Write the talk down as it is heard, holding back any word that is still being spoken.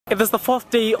It is the fourth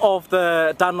day of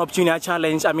the DUNLOP Junior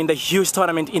Challenge. I mean, the huge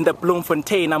tournament in the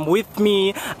BLOEMFONTEIN. I'm with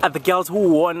me at the girls who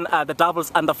won the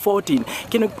doubles under 14.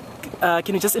 Can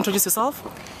you just introduce yourself?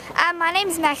 My name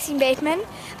is Maxine Bateman.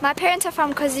 My parents are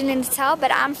from KWA-ZULU, but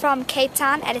I'm from Cape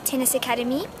Town at a tennis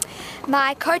academy.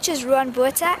 My coach is Ruan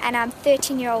Botha, and I'm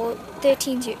 13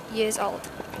 years old.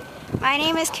 My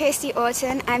name is Kirsty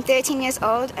Orton. I'm 13 years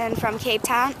old and from Cape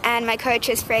Town, and my coach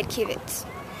is Fred Kivitz.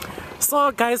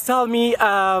 So guys, tell me,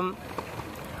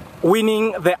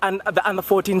 winning the under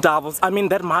 14 doubles, I mean,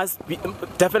 that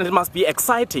definitely must be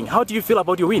exciting. How do you feel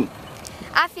about your win?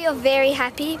 I feel very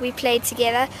happy we played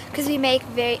together because we make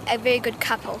a very good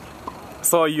couple.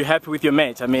 So you're happy with your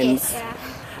match? I mean, yes.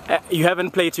 You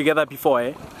haven't played together before,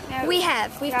 eh? No. We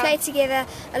have. We've played together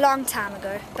a long time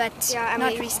ago, but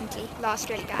not recently. Lost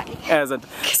really badly.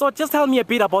 So just tell me a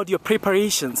bit about your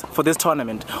preparations for this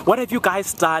tournament. What have you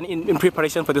guys done in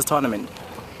preparation for this tournament?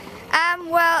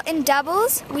 Well, in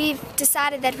doubles, we've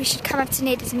decided that we should come up to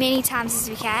net as many times as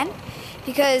we can,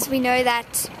 because we know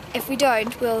that if we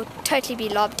don't, we'll totally be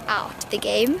lobbed out the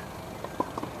game.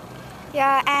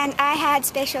 Yeah, and I had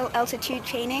special altitude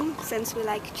training since we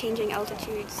like changing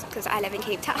altitudes because I live in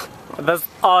Cape Town. That's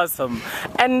awesome.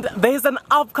 And there's an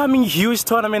upcoming huge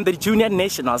tournament, the Junior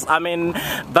Nationals. I mean,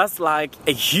 that's like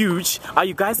a huge... Are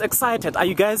you guys excited? Are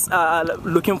you guys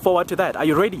looking forward to that? Are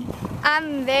you ready?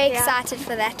 I'm very excited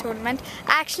for that tournament.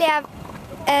 I actually have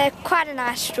quite a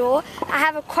nice draw. I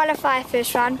have a qualifier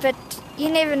first round, but you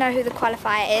never know who the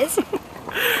qualifier is.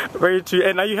 Very true.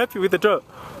 And are you happy with the draw?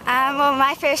 Well,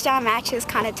 my first round match is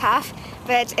kind of tough,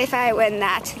 but if I win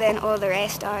that, then all the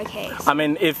rest are okay. So. I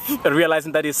mean, if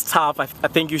realizing that is tough, I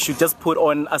think you should just put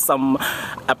on some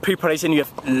preparation you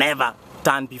have never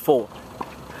done before.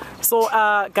 So,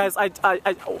 guys,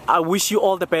 I wish you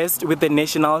all the best with the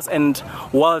nationals and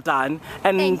well done.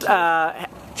 And I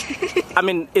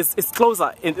mean, it's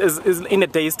closer. It's in a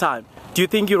day's time. Do you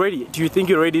think you're ready? Do you think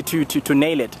you're ready to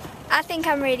nail it? I think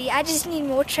I'm ready. I just need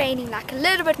more training, like a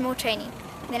little bit more training.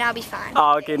 Then I'll be fine.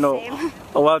 Okay, no.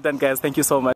 Well done, guys. Thank you so much.